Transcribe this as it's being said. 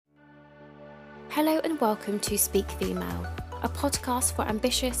Hello and welcome to Speak Female, a podcast for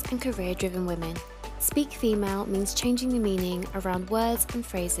ambitious and career-driven women. Speak Female means changing the meaning around words and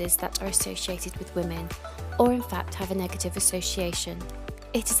phrases that are associated with women, or in fact have a negative association.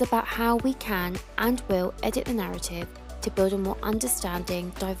 It is about how we can and will edit the narrative to build a more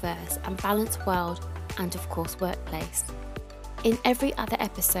understanding, diverse and balanced world and of course workplace. In every other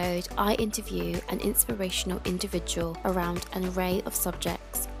episode, I interview an inspirational individual around an array of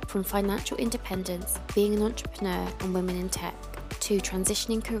subjects, from financial independence, being an entrepreneur and women in tech, to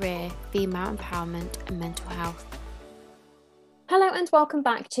transitioning career, female empowerment and mental health. Hello and welcome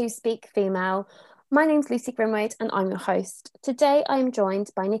back to Speak Female. My name's Lucy Grimwade and I'm your host. Today I am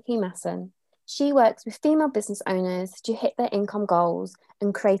joined by Nikki Masson. She works with female business owners to hit their income goals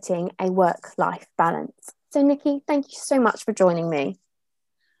and creating a work-life balance. So Nikki, thank you so much for joining me.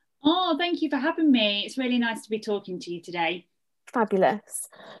 Oh, thank you for having me. It's really nice to be talking to you today. Fabulous.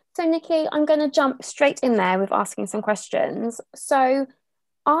 So Nikki, I'm going to jump straight in there with asking some questions. So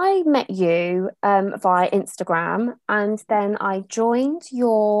I met you via Instagram, and then I joined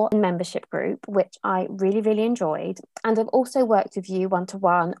your membership group, which I really, really enjoyed. And I've also worked with you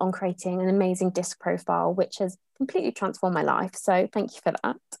one-to-one on creating an amazing disc profile, which has completely transformed my life. So thank you for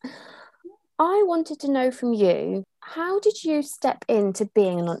that. I wanted to know from you, how did you step into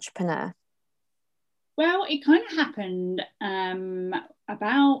being an entrepreneur? Well, it kind of happened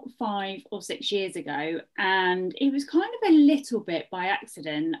about 5 or 6 years ago, and it was kind of a little bit by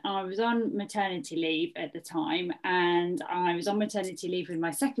accident. I was on maternity leave at the time, and I was on maternity leave with my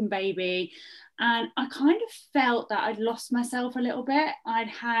second baby, and I kind of felt that I'd lost myself a little bit. I'd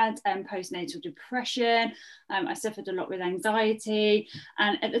had postnatal depression. I suffered a lot with anxiety,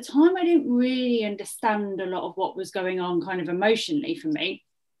 and at the time I didn't really understand a lot of what was going on kind of emotionally for me.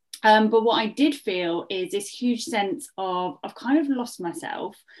 But what I did feel is this huge sense of I've kind of lost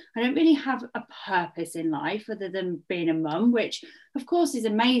myself. I don't really have a purpose in life other than being a mum, which of course is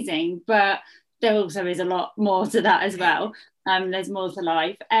amazing, but there also is a lot more to that as well. There's more to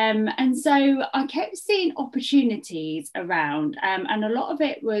life. And so I kept seeing opportunities around, and a lot of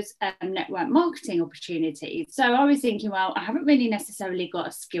it was network marketing opportunities. So I was thinking, well, I haven't really necessarily got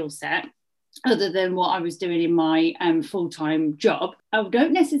a skill set other than what I was doing in my full-time job. I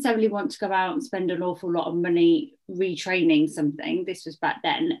don't necessarily want to go out and spend an awful lot of money retraining something. This was back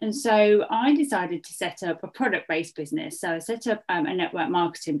then. And so I decided to set up a product-based business. So I set up a network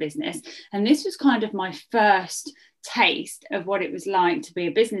marketing business. And this was kind of my first taste of what it was like to be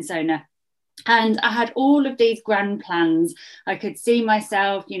a business owner. And I had all of these grand plans. I could see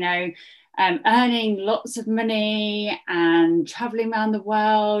myself, earning lots of money and traveling around the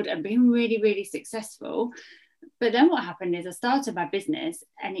world and being really, really successful. But then what happened is I started my business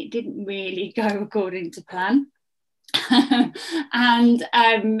and it didn't really go according to plan. And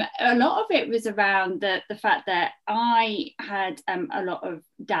a lot of it was around the fact that I had a lot of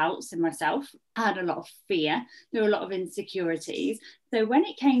doubts in myself. I had a lot of fear. There were a lot of insecurities. So when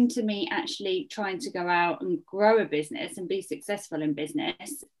it came to me actually trying to go out and grow a business and be successful in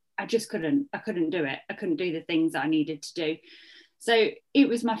business, I couldn't do it. I couldn't do the things that I needed to do. So it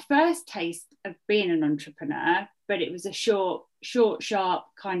was my first taste of being an entrepreneur, but it was a short, sharp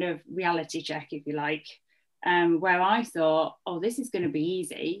kind of reality check, if you like, where I thought, oh, this is going to be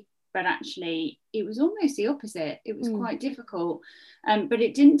easy. But actually, it was almost the opposite. It was quite difficult. But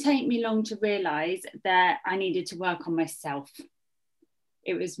it didn't take me long to realise that I needed to work on myself.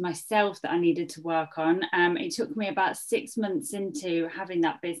 It was myself that I needed to work on. It took me about 6 months into having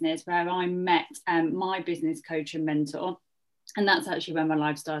that business where I met my business coach and mentor. And that's actually when my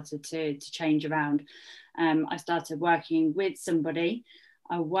life started to change around. I started working with somebody.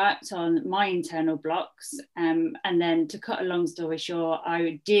 I worked on my internal blocks. And then to cut a long story short,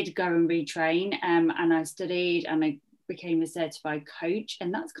 I did go and retrain and I studied and I became a certified coach.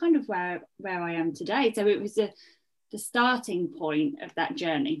 And that's kind of where I am today. So it was the starting point of that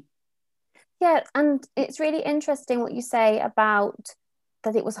journey. Yeah, and it's really interesting what you say about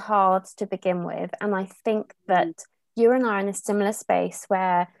that it was hard to begin with. And I think that you and I are in a similar space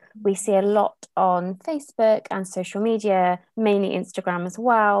where we see a lot on Facebook and social media, mainly Instagram as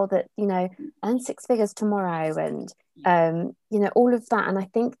well, that, earn 6 figures tomorrow and, all of that. And I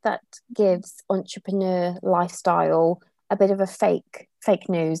think that gives entrepreneur lifestyle a bit of a fake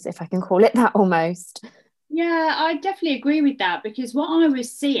news, if I can call it that almost. Yeah, I definitely agree with that, because what I was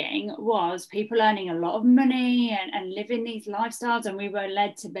seeing was people earning a lot of money and living these lifestyles, and we were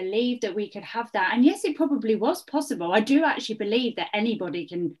led to believe that we could have that. And yes, it probably was possible. I do actually believe that anybody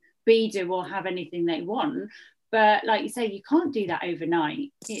can do or have anything they want. But like you say, you can't do that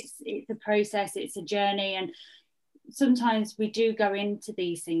overnight. It's a process, it's a journey. And sometimes we do go into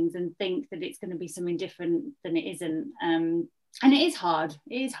these things and think that it's going to be something different than it isn't. And it is hard.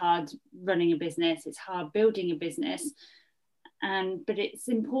 It is hard running a business. It's hard building a business. But it's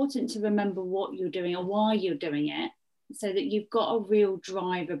important to remember what you're doing or why you're doing it, so that you've got a real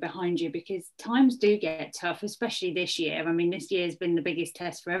driver behind you, because times do get tough, especially this year. I mean, this year has been the biggest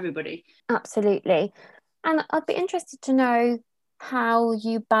test for everybody. Absolutely. And I'd be interested to know how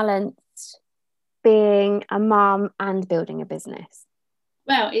you balanced being a mum and building a business.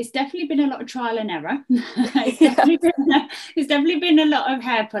 Well, it's definitely been a lot of trial and error. It's definitely been a lot of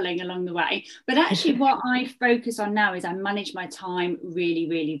hair pulling along the way. But actually what I focus on now is I manage my time really,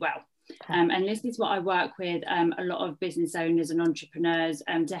 really well. And this is what I work with a lot of business owners and entrepreneurs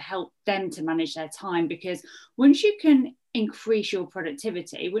to help them to manage their time. Because once you can increase your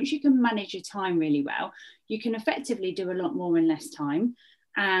productivity, once you can manage your time really well, you can effectively do a lot more in less time.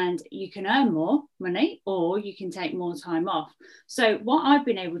 And you can earn more money, or you can take more time off. So what I've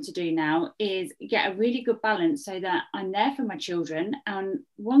been able to do now is get a really good balance so that I'm there for my children. And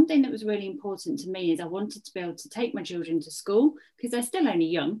one thing that was really important to me is I wanted to be able to take my children to school, because they're still only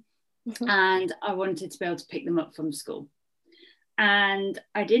young. And I wanted to be able to pick them up from school. And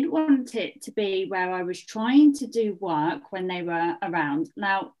I didn't want it to be where I was trying to do work when they were around.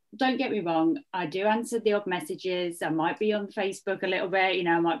 Now, don't get me wrong, I do answer the odd messages. I might be on Facebook a little bit,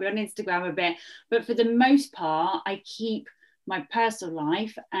 I might be on Instagram a bit, but for the most part, I keep my personal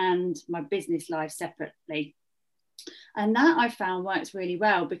life and my business life separately. And that I found works really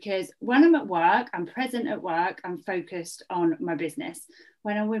well, because when I'm at work, I'm present at work, I'm focused on my business.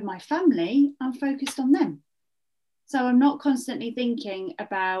 When I'm with my family, I'm focused on them. So I'm not constantly thinking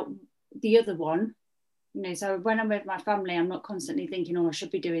about the other one. So when I'm with my family, I'm not constantly thinking, I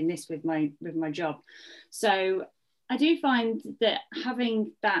should be doing this with my job. So I do find that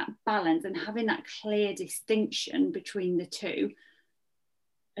having that balance and having that clear distinction between the two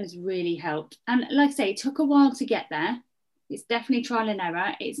has really helped. And like I say, it took a while to get there. It's definitely trial and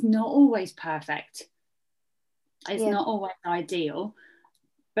error. It's not always perfect. It's not always ideal,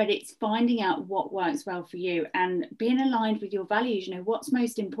 but it's finding out what works well for you and being aligned with your values. What's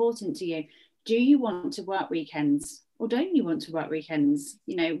most important to you. Do you want to work weekends, or don't you want to work weekends?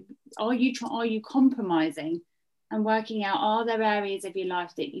 Are you compromising and working out, are there areas of your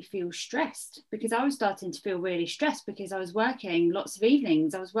life that you feel stressed? Because I was starting to feel really stressed because I was working lots of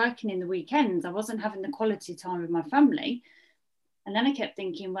evenings. I was working in the weekends. I wasn't having the quality time with my family. And then I kept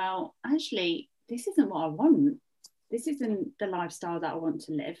thinking, well, actually, this isn't what I want. This isn't the lifestyle that I want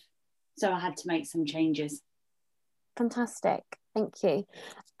to live. So I had to make some changes. Fantastic. Thank you.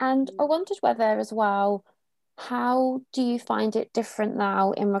 And I wondered whether as well, how do you find it different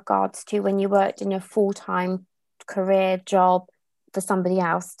now in regards to when you worked in a full-time career job for somebody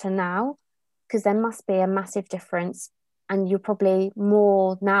else to now? Because there must be a massive difference, and you're probably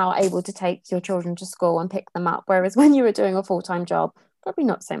more now able to take your children to school and pick them up, whereas when you were doing a full-time job, probably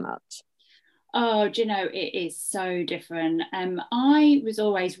not so much. Oh, do you know, it is so different. I was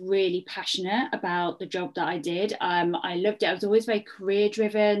always really passionate about the job that I did. I loved it. I was always very career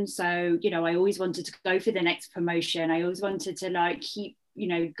driven. So, I always wanted to go for the next promotion. I always wanted to keep,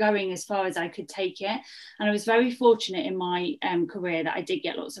 going as far as I could take it. And I was very fortunate in my career that I did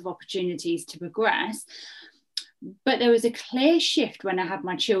get lots of opportunities to progress. But there was a clear shift when I had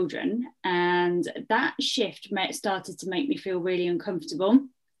my children, and that shift started to make me feel really uncomfortable.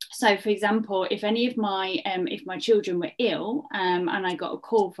 So, for example, if any of if my children were ill and I got a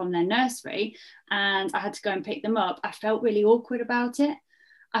call from their nursery and I had to go and pick them up, I felt really awkward about it.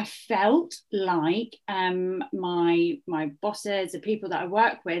 I felt like my bosses, the people that I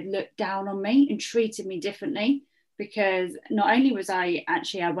work with, looked down on me and treated me differently, because not only was I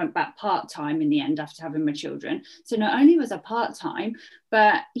went back part-time in the end after having my children. So not only was I part-time,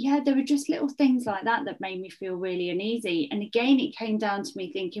 but there were just little things like that made me feel really uneasy. And again, it came down to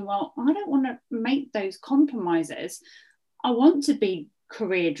me thinking, well, I don't want to make those compromises. I want to be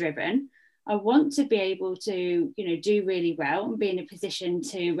career driven. I want to be able to, do really well and be in a position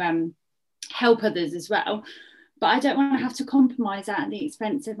to help others as well. But I don't want to have to compromise at the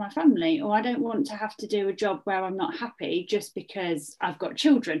expense of my family, or I don't want to have to do a job where I'm not happy just because I've got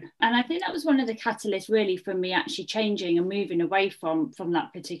children. And I think that was one of the catalysts really for me actually changing and moving away from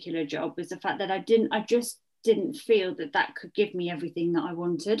that particular job, was the fact that I just didn't feel that could give me everything that I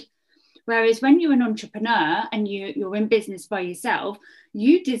wanted. Whereas when you're an entrepreneur and you're in business by yourself,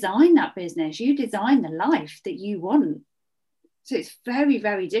 you design that business, you design the life that you want. So it's very,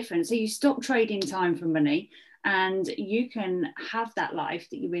 very different. So you stop trading time for money, and you can have that life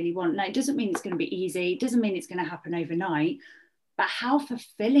that you really want. Now, it doesn't mean it's going to be easy. It doesn't mean it's going to happen overnight. but how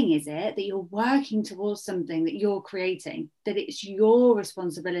fulfilling is it that you're working towards something that you're creating, that it's your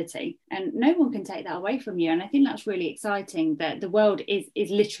responsibility, and no one can take that away from you. And I think that's really exciting, that the world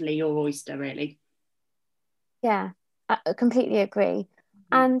is literally your oyster, really. Yeah, I completely agree.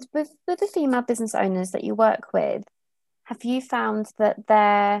 And with the female business owners that you work with, have you found that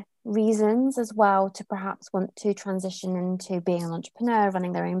their reasons as well to perhaps want to transition into being an entrepreneur,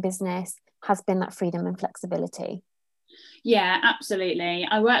 running their own business, has been that freedom and flexibility? Yeah, absolutely.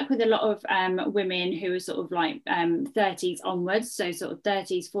 I work with a lot of women who are sort of like 30s onwards, so sort of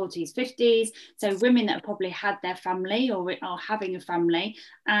 30s, 40s, 50s. So women that have probably had their family or are having a family,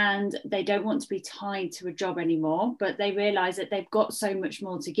 and they don't want to be tied to a job anymore, but they realise that they've got so much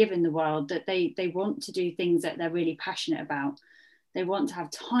more to give in the world, that they want to do things that they're really passionate about. They want to have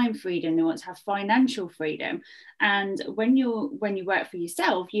time freedom, they want to have financial freedom. And when you work for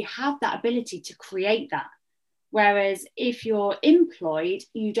yourself, you have that ability to create that. Whereas if you're employed,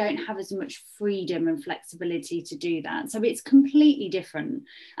 you don't have as much freedom and flexibility to do that. So it's completely different.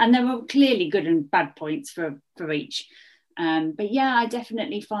 And there are clearly good and bad points for each. But yeah, I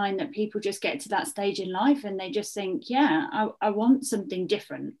definitely find that people just get to that stage in life and they just think, yeah, I want something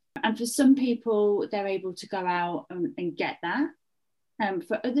different. And for some people, they're able to go out and get that.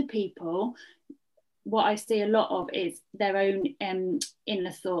 For other people, what I see a lot of is their own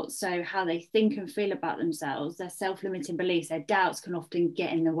inner thoughts. So how they think and feel about themselves, their self-limiting beliefs, their doubts can often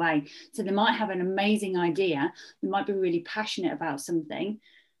get in the way. So they might have an amazing idea, they might be really passionate about something,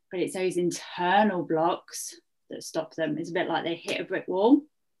 but it's those internal blocks that stop them. It's a bit like they hit a brick wall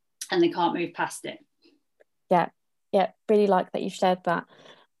and they can't move past it. Yeah, really like that you've shared that.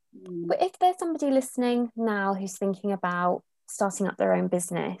 But if there's somebody listening now who's thinking about starting up their own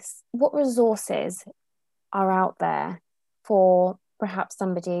business, what resources are out there for perhaps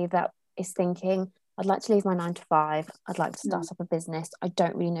somebody that is thinking, I'd like to leave my 9 to 5, I'd like to start up a business, I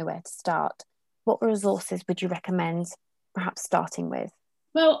don't really know where to start? What resources would you recommend perhaps starting with?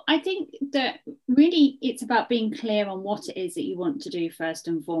 Well, I think that really it's about being clear on what it is that you want to do first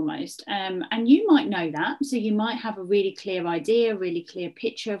and foremost. And you might know that. So you might have a really clear idea, really clear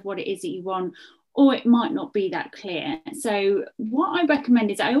picture of what it is that you want, or it might not be that clear. So what I recommend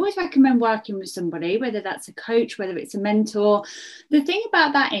is I always recommend working with somebody, whether that's a coach, whether it's a mentor. The thing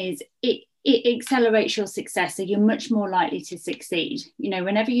about that is it accelerates your success, so you're much more likely to succeed. You know,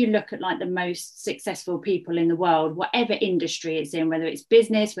 whenever you look at like the most successful people in the world, whatever industry it's in, whether it's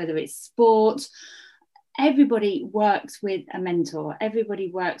business, whether it's sport, everybody works with a mentor, everybody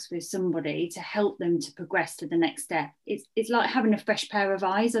works with somebody to help them to progress to the next step. It's like having a fresh pair of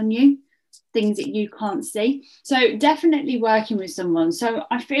eyes on you, things that you can't see. So definitely working with someone. So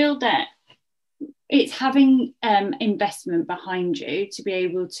I feel that it's having investment behind you to be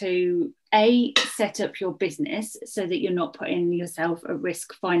able to set up your business so that you're not putting yourself at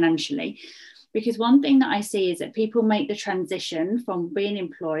risk financially. Because one thing that I see is that people make the transition from being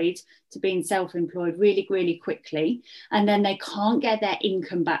employed to being self-employed really, really quickly, and then they can't get their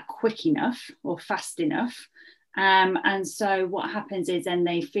income back quick enough or fast enough. And so what happens is then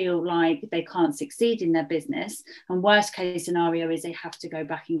they feel like they can't succeed in their business, and worst case scenario is they have to go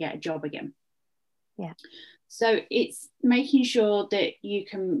back and get a job again. Yeah. So it's making sure that you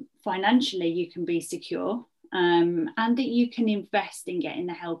can financially, you can be secure, and that you can invest in getting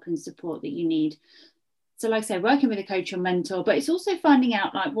the help and support that you need. So like I say, working with a coach or mentor, but it's also finding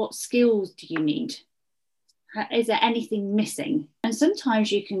out like what skills do you need? Is there anything missing? And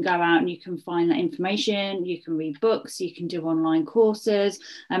sometimes you can go out and you can find that information, you can read books, you can do online courses.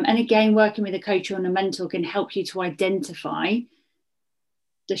 And again, working with a coach or a mentor can help you to identify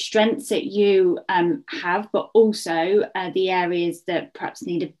the strengths that you have, but also the areas that perhaps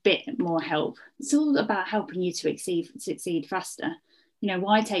need a bit more help. It's all about helping you to succeed faster. You know,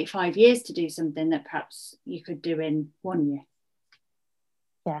 why take 5 years to do something that perhaps you could do in 1 year?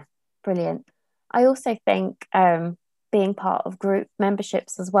 Yeah, brilliant. I also think being part of group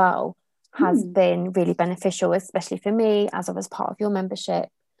memberships as well has been really beneficial, especially for me as I was part of your membership.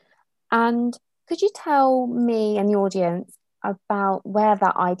 And could you tell me and the audience about where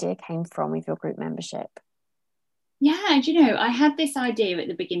that idea came from with your group membership? Yeah, do you know, I had this idea at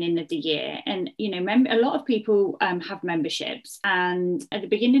the beginning of the year, and you know, a lot of people have memberships, and at the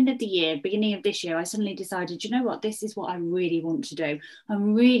beginning of the year, beginning of this year, I suddenly decided, you know what, this is what I really want to do.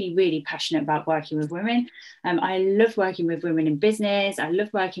 I'm really, really passionate about working with women. I love working with women in business. I love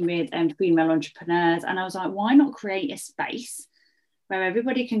working with female entrepreneurs, and I was like, why not create a space where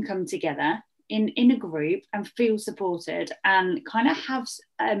everybody can come together in a group and feel supported, and kind of have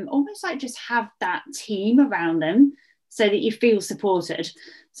almost like just have that team around them so that you feel supported,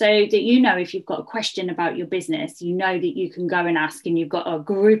 so that you know if you've got a question about your business, you know that you can go and ask, and you've got a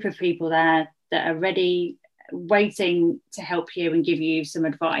group of people there that are ready, waiting to help you and give you some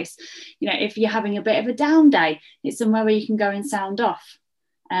advice. You know, if you're having a bit of a down day, it's somewhere where you can go and sound off,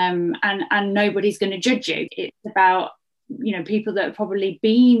 and nobody's going to judge you. It's about, you know, people that have probably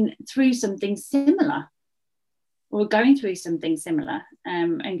been through something similar or going through something similar,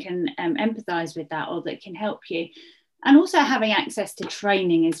 and can empathize with that, or that can help you. And also having access to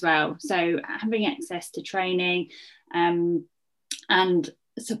training as well. So having access to training and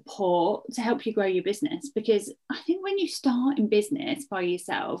support to help you grow your business, because I think when you start in business by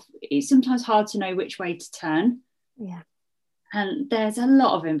yourself, it's sometimes hard to know which way to turn. Yeah. And there's a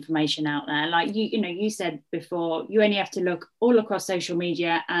lot of information out there. Like you know, you said before, you only have to look all across social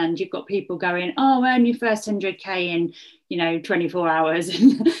media and you've got people going, oh, earn your first 100K in, you know, 24 hours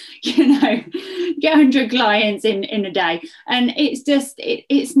and, you know, get 100 clients in a day. And it's just,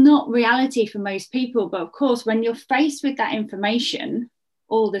 it's not reality for most people. But of course, when you're faced with that information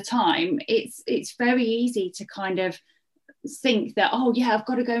all the time, it's very easy to kind of think that, oh yeah, I've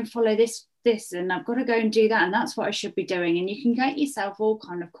got to go and follow this and I've got to go and do that, and that's what I should be doing. And you can get yourself all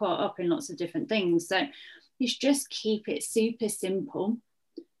kind of caught up in lots of different things. So you should just keep it super simple,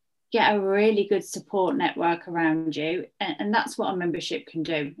 get a really good support network around you, and that's what a membership can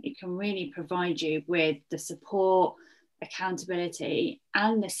do. It can really provide you with the support, accountability,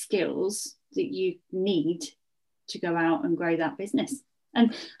 and the skills that you need to go out and grow that business.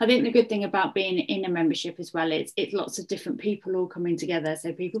 And I think the good thing about being in a membership as well, it's lots of different people all coming together.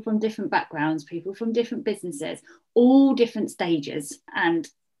 So people from different backgrounds, people from different businesses, all different stages. And,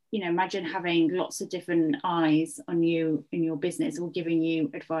 you know, imagine having lots of different eyes on you in your business, all giving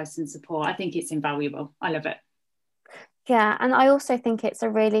you advice and support. I think it's invaluable. I love it. Yeah. And I also think it's a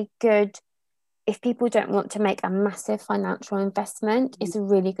really good, if people don't want to make a massive financial investment, it's a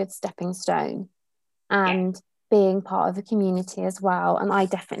really good stepping stone. And being part of a community as well. And I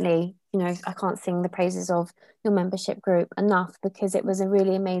definitely, you know, I can't sing the praises of your membership group enough, because it was a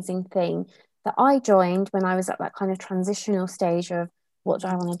really amazing thing that I joined when I was at that kind of transitional stage of what do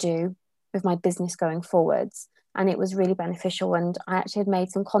I want to do with my business going forwards. And it was really beneficial. And I actually had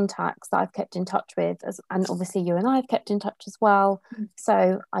made some contacts that I've kept in touch with, and obviously you and I have kept in touch as well.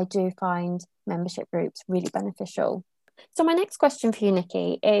 So I do find membership groups really beneficial. So my next question for you,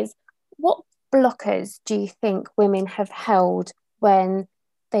 Nikki, is what blockers do you think women have held when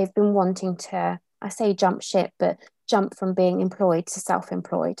they've been wanting to, I say jump ship, but jump from being employed to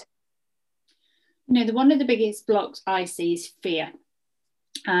self-employed? You know, one of the biggest blocks I see is fear.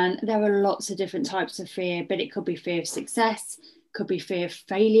 And there are lots of different types of fear, but it could be fear of success, could be fear of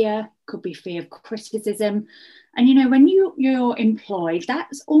failure, could be fear of criticism. And, you know, when you're employed,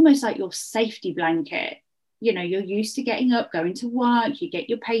 that's almost like your safety blanket. You know, you're used to getting up, going to work, you get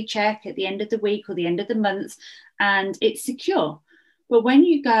your paycheck at the end of the week or the end of the month, and it's secure. But when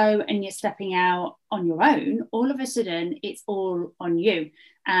you go and you're stepping out on your own, all of a sudden it's all on you.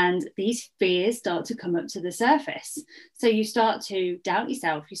 And these fears start to come up to the surface. So you start to doubt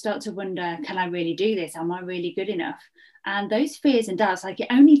yourself. You start to wonder, can I really do this? Am I really good enough? And those fears and doubts, like it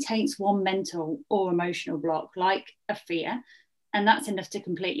only takes one mental or emotional block, like a fear, and that's enough to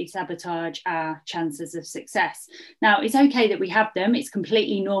completely sabotage our chances of success. Now, it's okay that we have them. It's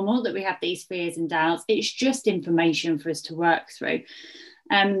completely normal that we have these fears and doubts. It's just information for us to work through.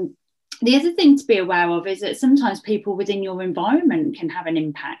 The other thing to be aware of is that sometimes people within your environment can have an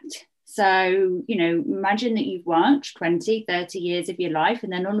impact. So, you know, imagine that you've worked 20, 30 years of your life,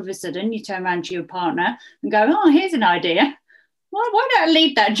 and then all of a sudden you turn around to your partner and go, oh, here's an idea. Why don't I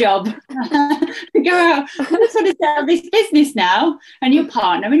leave that job? Go out, I just want to set up this business now. And your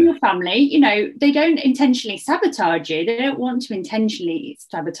partner and your family, you know, they don't intentionally sabotage you. They don't want to intentionally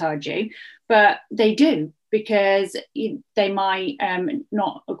sabotage you, but they do, because they might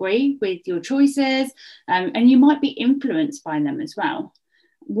not agree with your choices, and you might be influenced by them as well.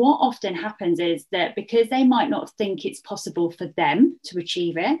 What often happens is that because they might not think it's possible for them to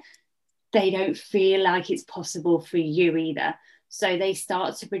achieve it, they don't feel like it's possible for you either. So they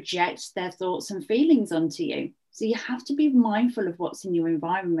start to project their thoughts and feelings onto you. So you have to be mindful of what's in your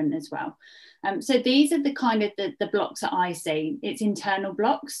environment as well. So these are the kind of the blocks that I see. It's internal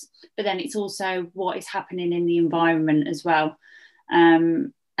blocks, but then it's also what is happening in the environment as well.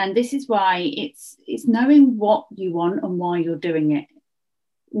 And this is why it's knowing what you want and why you're doing it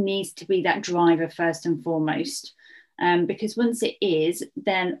needs to be that driver first and foremost. Because once it is,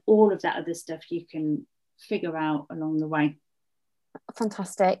 then all of that other stuff you can figure out along the way.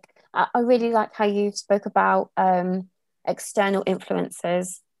 Fantastic. I really like how you spoke about external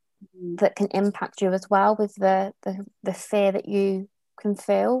influences that can impact you as well, with the fear that you can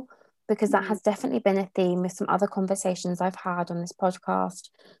feel, because that has definitely been a theme with some other conversations I've had on this podcast,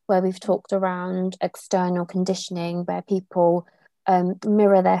 where we've talked around external conditioning, where people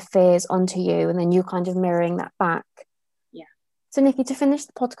mirror their fears onto you and then you kind of mirroring that back. Yeah. So Nikki, to finish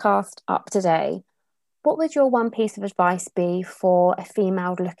the podcast up today, what would your one piece of advice be for a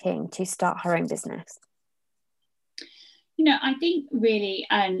female looking to start her own business? I think really,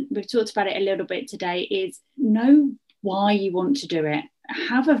 and we've talked about it a little bit today, is know why you want to do it.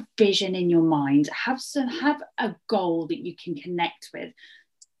 Have a vision in your mind. Have a goal that you can connect with,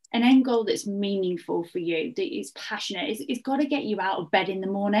 an end goal that's meaningful for you, that is passionate. It's got to get you out of bed in the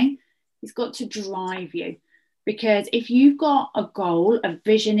morning. It's got to drive you. Because if you've got a goal, a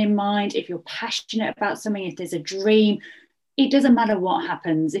vision in mind, if you're passionate about something, if there's a dream, it doesn't matter what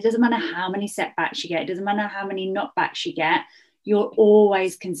happens. It doesn't matter how many setbacks you get. It doesn't matter how many knockbacks you get. You'll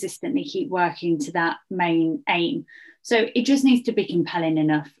always consistently keep working to that main aim. So it just needs to be compelling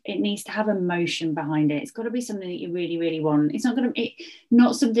enough. It needs to have emotion behind it. It's got to be something that you really, really want. It's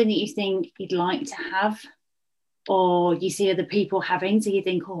not something that you think you'd like to have, or you see other people having, so you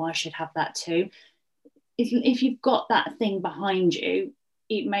think, oh, I should have that too. If you've got that thing behind you,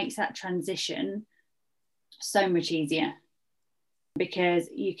 it makes that transition so much easier, because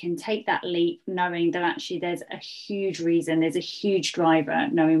you can take that leap knowing that actually there's a huge reason, there's a huge driver,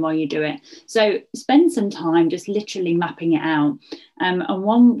 knowing why you do it. So spend some time just literally mapping it out. And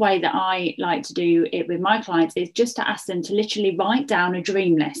one way that I like to do it with my clients is just to ask them to literally write down a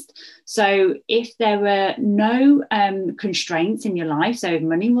dream list. So if there were no constraints in your life, so if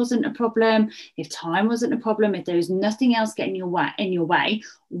money wasn't a problem, if time wasn't a problem, if there was nothing else getting in your way,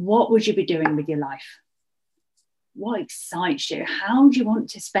 what would you be doing with your life? What excites you? How do you want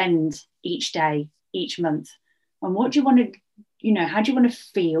to spend each day, each month? And what do you want to, how do you want to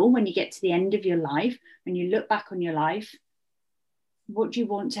feel when you get to the end of your life? When you look back on your life, what do you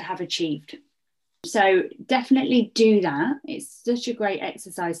want to have achieved? So definitely do that. It's such a great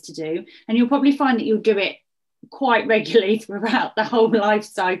exercise to do. And you'll probably find that you'll do it quite regularly throughout the whole life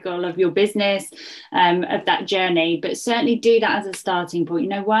cycle of your business, of that journey. But certainly do that as a starting point.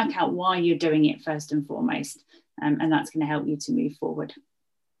 Work out why you're doing it first and foremost. And that's going to help you to move forward.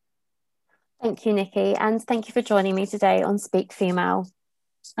 Thank you, Nikki. And thank you for joining me today on Speak Female.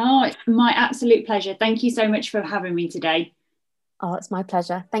 Oh, it's my absolute pleasure. Thank you so much for having me today. Oh, it's my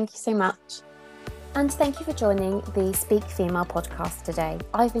pleasure. Thank you so much. And thank you for joining the Speak Female podcast today.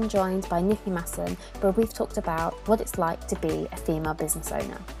 I've been joined by Nikki Masson, where we've talked about what it's like to be a female business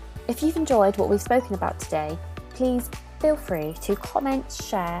owner. If you've enjoyed what we've spoken about today, please feel free to comment,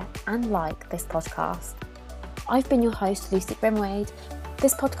 share, and like this podcast. I've been your host, Lucy Grimwade.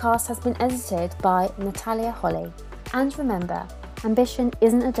 This podcast has been edited by Natalia Holly. And remember, ambition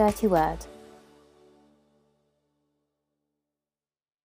isn't a dirty word.